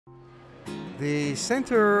The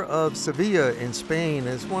center of Seville in Spain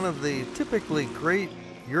is one of the typically great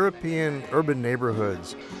European urban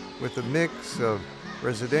neighborhoods with a mix of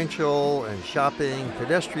residential and shopping,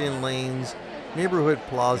 pedestrian lanes, neighborhood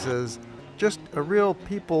plazas, just a real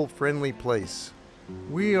people-friendly place.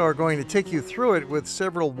 We are going to take you through it with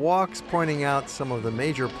several walks pointing out some of the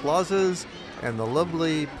major plazas and the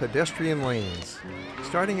lovely pedestrian lanes.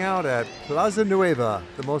 Starting out at Plaza Nueva,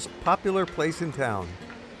 the most popular place in town.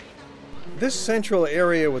 This central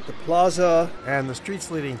area with the plaza and the streets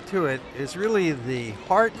leading to it is really the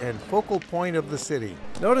heart and focal point of the city.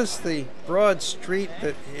 Notice the broad street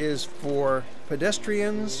that is for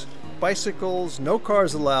pedestrians, bicycles, no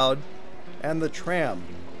cars allowed, and the tram.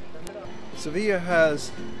 Seville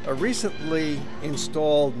has a recently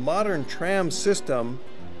installed modern tram system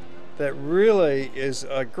that really is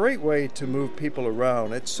a great way to move people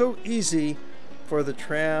around. It's so easy for the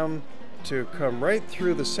tram to come right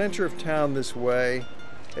through the center of town this way.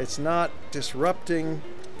 It's not disrupting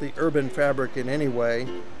the urban fabric in any way.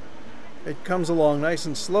 It comes along nice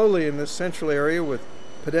and slowly in this central area with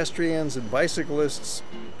pedestrians and bicyclists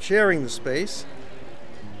sharing the space.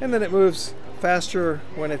 And then it moves faster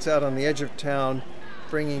when it's out on the edge of town,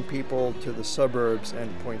 bringing people to the suburbs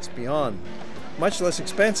and points beyond. Much less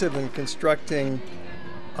expensive than constructing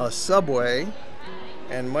a subway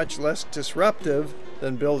and much less disruptive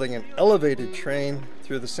than building an elevated train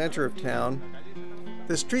through the center of town.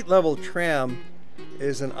 The street-level tram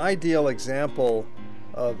is an ideal example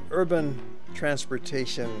of urban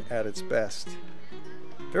transportation at its best.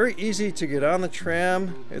 Very easy to get on the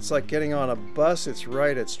tram. It's like getting on a bus. It's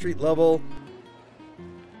right at street level.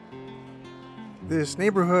 This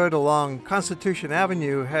neighborhood along Constitution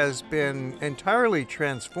Avenue has been entirely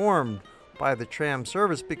transformed by the tram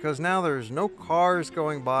service because now there's no cars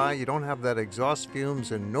going by, you don't have that exhaust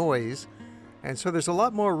fumes and noise, and so there's a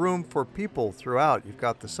lot more room for people throughout. You've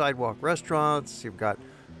got the sidewalk restaurants, you've got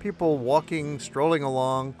people walking, strolling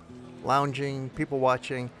along, lounging, people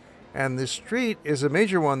watching, and the street is a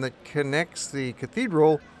major one that connects the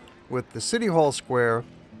cathedral with the City Hall Square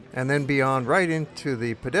and then beyond right into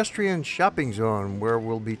the pedestrian shopping zone where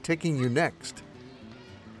we'll be taking you next.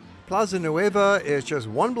 Plaza Nueva is just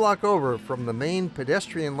one block over from the main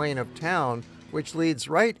pedestrian lane of town, which leads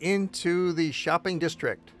right into the shopping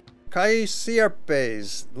district. Calle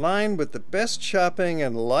Sierpes, lined with the best shopping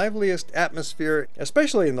and liveliest atmosphere,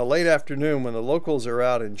 especially in the late afternoon when the locals are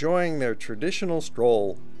out enjoying their traditional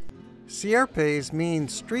stroll. Sierpes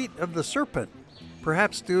means Street of the Serpent,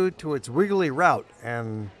 perhaps due to its wiggly route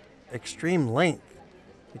and extreme length.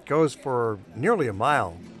 It goes for nearly a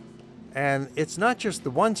mile. And it's not just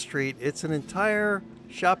the one street, it's an entire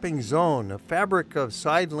shopping zone, a fabric of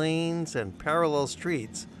side lanes and parallel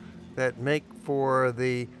streets that make for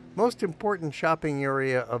the most important shopping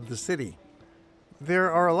area of the city.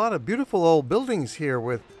 There are a lot of beautiful old buildings here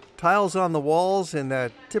with tiles on the walls in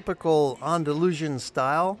that typical Andalusian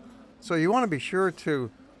style, so you want to be sure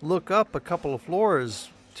to look up a couple of floors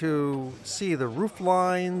to see the roof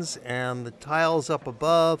lines and the tiles up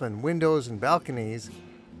above and windows and balconies.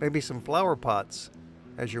 Maybe some flower pots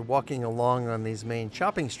as you're walking along on these main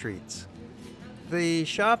shopping streets. The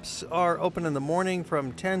shops are open in the morning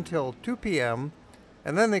from 10 till 2 p.m.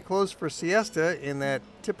 and then they close for siesta in that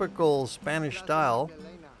typical Spanish style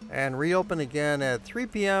and reopen again at 3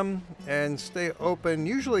 p.m. and stay open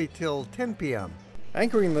usually till 10 p.m.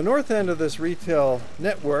 Anchoring the north end of this retail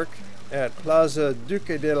network at Plaza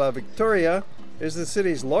Duque de la Victoria is the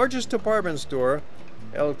city's largest department store,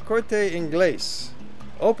 El Corte Inglés.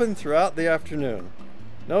 Open throughout the afternoon.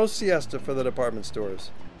 No siesta for the department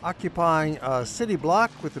stores. Occupying a city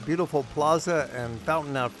block with a beautiful plaza and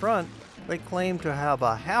fountain out front, they claim to have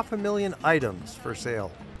 500,000 items for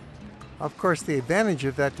sale. Of course, the advantage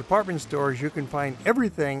of that department store is you can find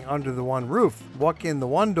everything under the one roof. Walk in the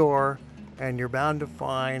one door and you're bound to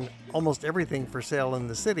find almost everything for sale in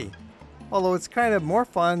the city. Although it's kind of more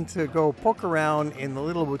fun to go poke around in the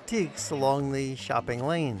little boutiques along the shopping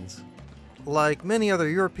lanes. Like many other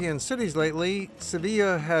European cities lately,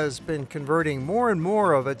 Seville has been converting more and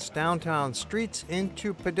more of its downtown streets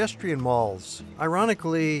into pedestrian malls.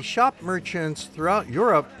 Ironically, shop merchants throughout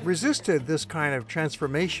Europe resisted this kind of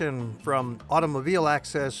transformation from automobile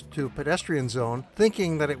access to pedestrian zone,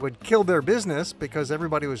 thinking that it would kill their business because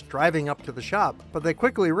everybody was driving up to the shop. But they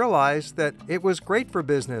quickly realized that it was great for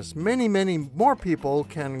business. Many more people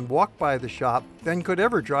can walk by the shop than could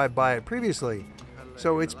ever drive by it previously.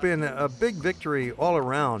 So it's been a big victory all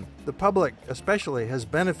around. The public especially has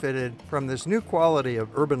benefited from this new quality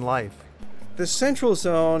of urban life. The central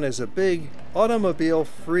zone is a big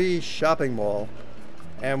automobile-free shopping mall,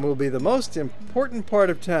 and will be the most important part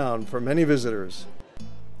of town for many visitors.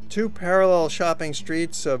 Two parallel shopping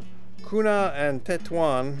streets of Cuna and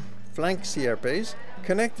Tetuan flank Sierpes,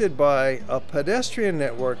 connected by a pedestrian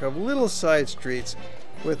network of little side streets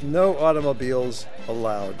with no automobiles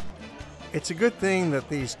allowed. It's a good thing that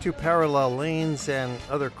these two parallel lanes and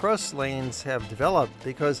other cross lanes have developed,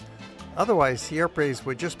 because otherwise Sierpes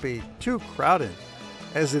would just be too crowded.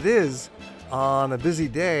 As it is, on a busy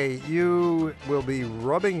day, you will be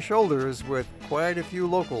rubbing shoulders with quite a few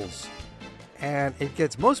locals. And it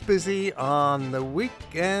gets most busy on the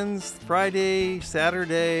weekends, Friday,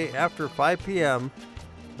 Saturday, after 5 p.m.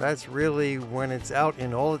 That's really when it's out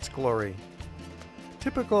in all its glory.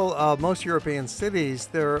 Typical of most European cities,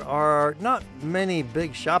 there are not many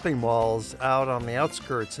big shopping malls out on the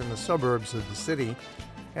outskirts in the suburbs of the city,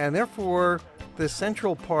 and therefore the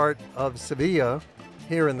central part of Seville,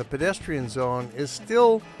 here in the pedestrian zone, is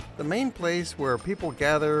still the main place where people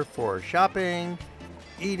gather for shopping,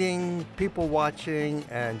 eating, people watching,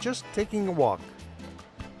 and just taking a walk.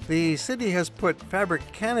 The city has put fabric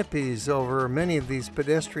canopies over many of these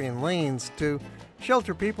pedestrian lanes to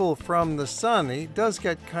shelter people from the sun. It does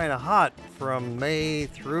get kind of hot from May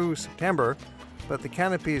through September, but the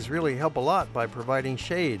canopies really help a lot by providing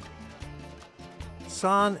shade.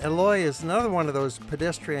 San Eloy is another one of those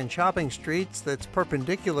pedestrian shopping streets that's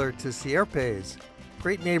perpendicular to Sierpes.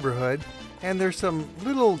 Great neighborhood, and there's some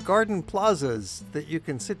little garden plazas that you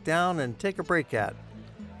can sit down and take a break at.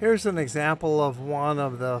 Here's an example of one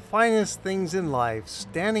of the finest things in life,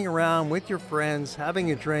 standing around with your friends, having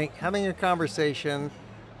a drink, having a conversation,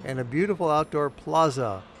 in a beautiful outdoor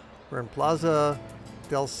plaza. We're in Plaza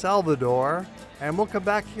del Salvador, and we'll come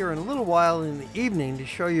back here in a little while in the evening to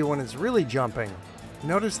show you when it's really jumping.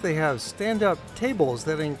 Notice they have stand-up tables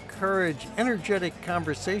that encourage energetic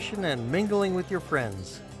conversation and mingling with your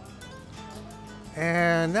friends.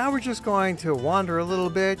 And now we're just going to wander a little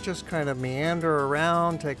bit, just kind of meander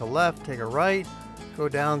around, take a left, take a right, go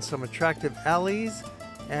down some attractive alleys,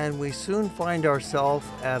 and we soon find ourselves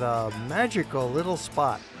at a magical little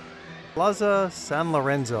spot, Plaza San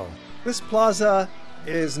Lorenzo. This plaza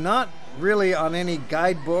is not really on any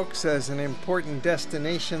guidebooks as an important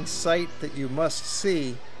destination site that you must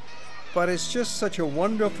see, but it's just such a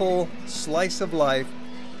wonderful slice of life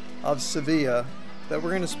of Seville that we're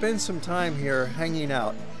going to spend some time here hanging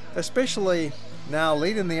out, especially now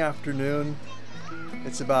late in the afternoon.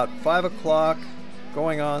 It's about 5 o'clock,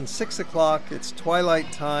 going on 6 o'clock. It's twilight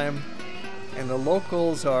time, and the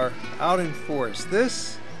locals are out in force.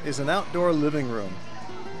 This is an outdoor living room.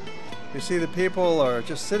 You see the people are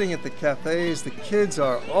just sitting at the cafes. The kids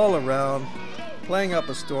are all around, playing up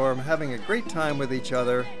a storm, having a great time with each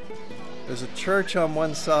other. There's a church on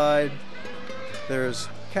one side. There's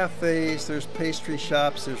cafes, there's pastry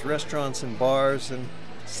shops, there's restaurants and bars and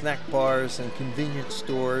snack bars and convenience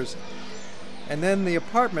stores. And then the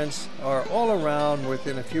apartments are all around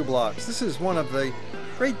within a few blocks. This is one of the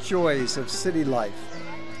great joys of city life,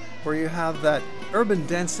 where you have that urban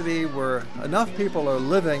density where enough people are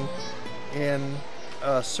living in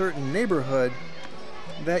a certain neighborhood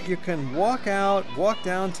that you can walk out, walk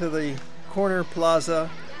down to the corner plaza,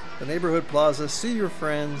 the neighborhood plaza, see your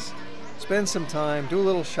friends, spend some time, do a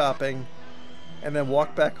little shopping, and then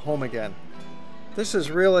walk back home again. This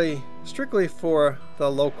is really strictly for the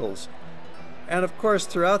locals. And of course,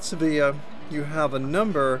 throughout Seville, you have a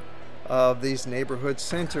number of these neighborhood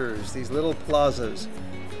centers, these little plazas.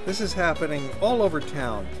 This is happening all over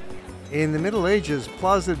town. In the Middle Ages,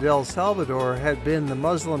 Plaza del Salvador had been the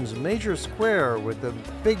Muslims' major square with the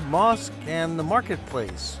big mosque and the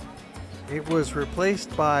marketplace. It was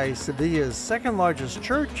replaced by Seville's second largest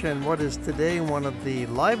church and what is today one of the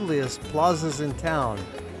liveliest plazas in town,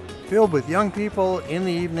 filled with young people in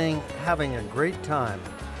the evening having a great time.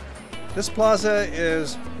 This plaza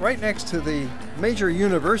is right next to the major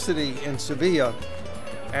university in Seville,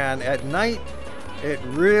 and at night it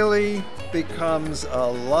really becomes a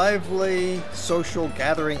lively social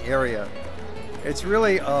gathering area. It's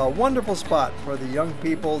really a wonderful spot for the young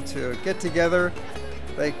people to get together.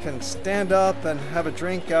 They can stand up and have a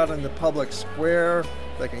drink out in the public square.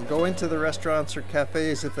 They can go into the restaurants or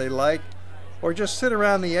cafes if they like, or just sit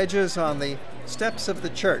around the edges on the steps of the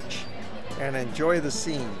church and enjoy the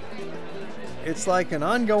scene. It's like an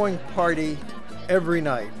ongoing party every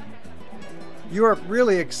night. Europe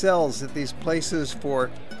really excels at these places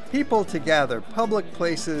for people to gather, public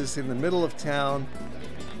places in the middle of town.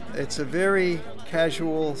 It's a very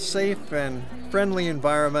casual, safe, and friendly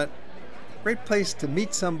environment. Great place to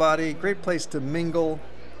meet somebody, great place to mingle.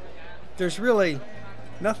 There's really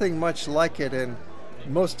nothing much like it in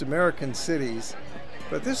most American cities.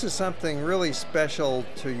 But this is something really special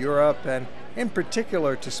to Europe, and in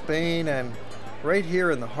particular to Spain, and right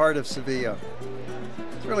here in the heart of Seville.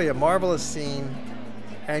 It's really a marvelous scene,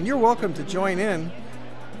 and you're welcome to join in.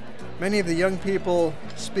 Many of the young people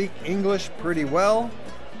speak English pretty well,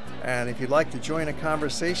 and if you'd like to join a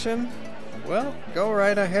conversation, well, go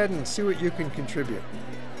right ahead and see what you can contribute.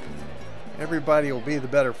 Everybody will be the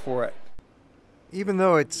better for it. Even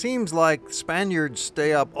though it seems like Spaniards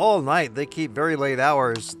stay up all night, they keep very late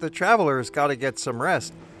hours, the travelers got to get some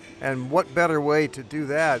rest. And what better way to do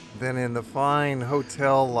that than in the fine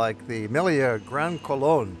hotel like the Melia Gran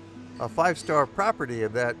Colon, a 5-star property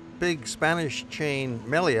of that big Spanish chain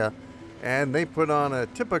Melia, and they put on a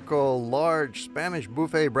typical large Spanish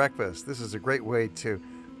buffet breakfast. This is a great way to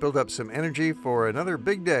build up some energy for another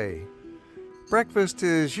big day. Breakfast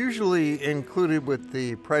is usually included with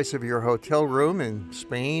the price of your hotel room in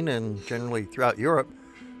Spain and generally throughout Europe,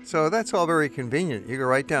 so that's all very convenient. You go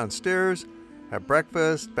right downstairs, have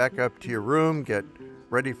breakfast, back up to your room, get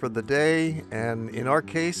ready for the day, and in our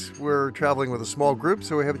case, we're traveling with a small group,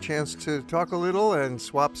 so we have a chance to talk a little and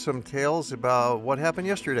swap some tales about what happened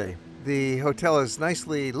yesterday. The hotel is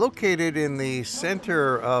nicely located in the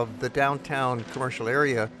center of the downtown commercial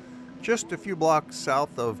area, just a few blocks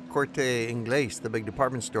south of Corte Inglés, the big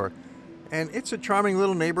department store. And it's a charming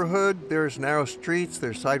little neighborhood. There's narrow streets,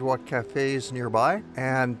 there's sidewalk cafes nearby,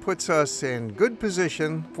 and puts us in good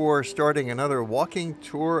position for starting another walking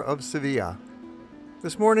tour of Seville.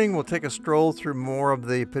 This morning we'll take a stroll through more of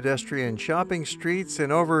the pedestrian shopping streets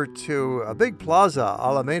and over to a big plaza,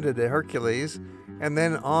 Alameda de Hercules, and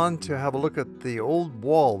then on to have a look at the old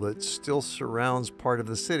wall that still surrounds part of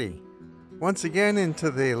the city. Once again into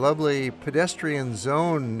the lovely pedestrian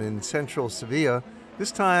zone in central Seville,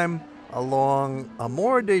 this time along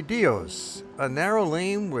Amor de Dios, a narrow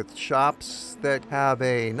lane with shops that have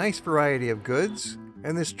a nice variety of goods.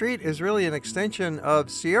 And the street is really an extension of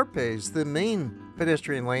Sierpes, the main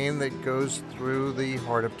pedestrian lane that goes through the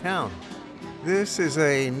heart of town. This is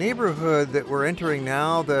a neighborhood that we're entering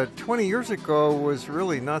now that 20 years ago was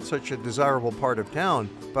really not such a desirable part of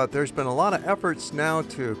town, but there's been a lot of efforts now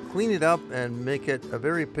to clean it up and make it a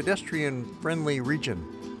very pedestrian-friendly region.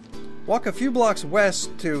 Walk a few blocks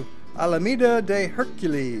west to Alameda de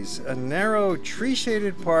Hercules, a narrow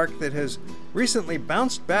tree-shaded park that has recently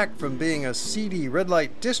bounced back from being a seedy red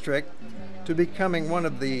light district to becoming one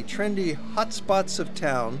of the trendy hotspots of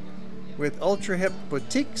town with ultra-hip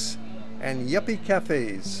boutiques and yuppie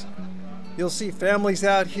cafes. You'll see families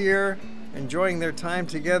out here enjoying their time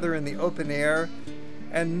together in the open air,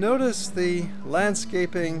 and notice the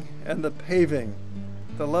landscaping and the paving,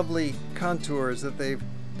 the lovely contours that they've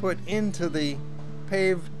put into the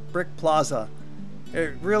paved brick plaza.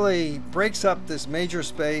 It really breaks up this major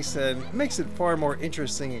space and makes it far more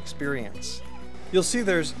interesting experience. You'll see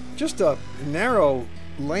there's just a narrow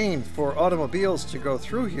lane for automobiles to go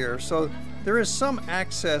through here, so there is some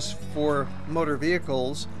access for motor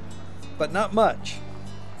vehicles, but not much.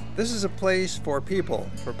 This is a place for people,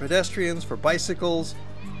 for pedestrians, for bicycles.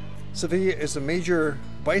 Seville is a major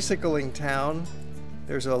bicycling town.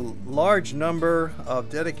 There's a large number of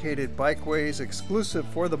dedicated bikeways exclusive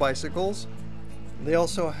for the bicycles. They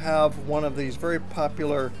also have one of these very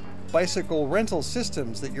popular bicycle rental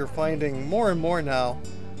systems that you're finding more and more now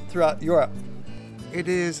throughout Europe. It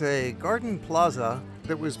is a garden plaza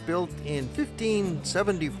that was built in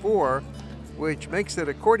 1574, which makes it,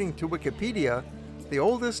 according to Wikipedia, the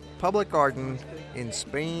oldest public garden in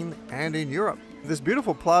Spain and in Europe. This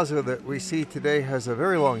beautiful plaza that we see today has a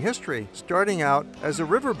very long history, starting out as a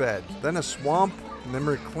riverbed, then a swamp, and then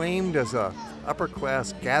reclaimed as a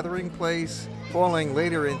upper-class gathering place, falling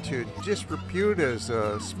later into disrepute as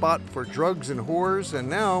a spot for drugs and whores, and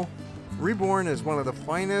now reborn as one of the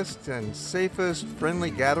finest and safest friendly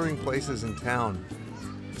gathering places in town.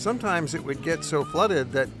 Sometimes it would get so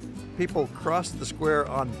flooded that people crossed the square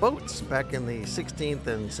on boats back in the 16th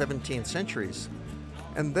and 17th centuries.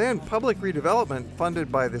 And then public redevelopment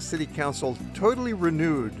funded by the city council totally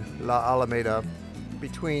renewed La Alameda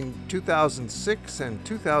between 2006 and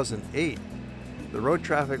 2008. The road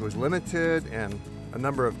traffic was limited and a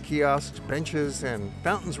number of kiosks, benches, and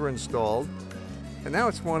fountains were installed. And now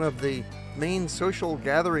it's one of the main social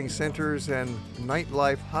gathering centers and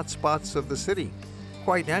nightlife hotspots of the city.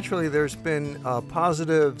 Quite naturally, there's been a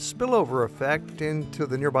positive spillover effect into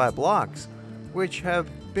the nearby blocks, which have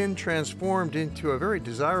been transformed into a very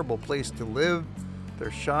desirable place to live.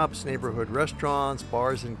 There's shops, neighborhood restaurants,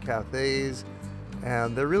 bars and cafes,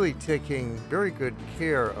 and they're really taking very good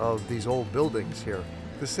care of these old buildings here.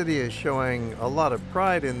 The city is showing a lot of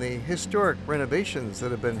pride in the historic renovations that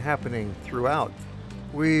have been happening throughout.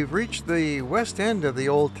 We've reached the west end of the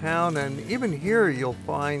old town, and even here you'll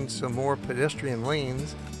find some more pedestrian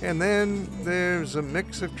lanes. And then there's a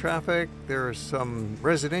mix of traffic. There's some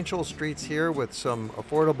residential streets here with some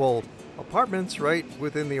affordable apartments right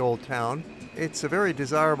within the old town. It's a very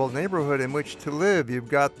desirable neighborhood in which to live. You've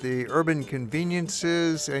got the urban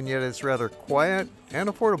conveniences, and yet it's rather quiet and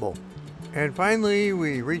affordable. And finally,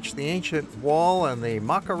 we reach the ancient wall and the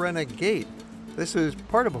Macarena Gate. This is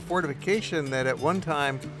part of a fortification that at one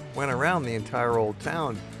time went around the entire old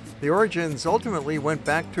town. The origins ultimately went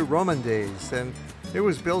back to Roman days, and it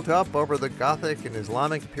was built up over the Gothic and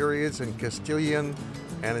Islamic periods and Castilian,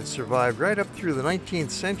 and it survived right up through the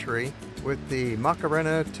 19th century with the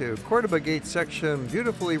Macarena to Cordoba Gate section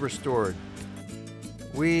beautifully restored.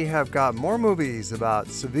 We have got more movies about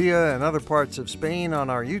Seville and other parts of Spain on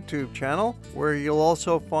our YouTube channel, where you'll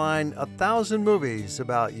also find 1,000 movies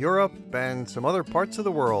about Europe and some other parts of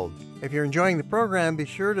the world. If you're enjoying the program, be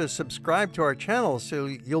sure to subscribe to our channel so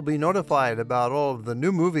you'll be notified about all of the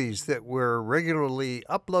new movies that we're regularly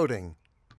uploading.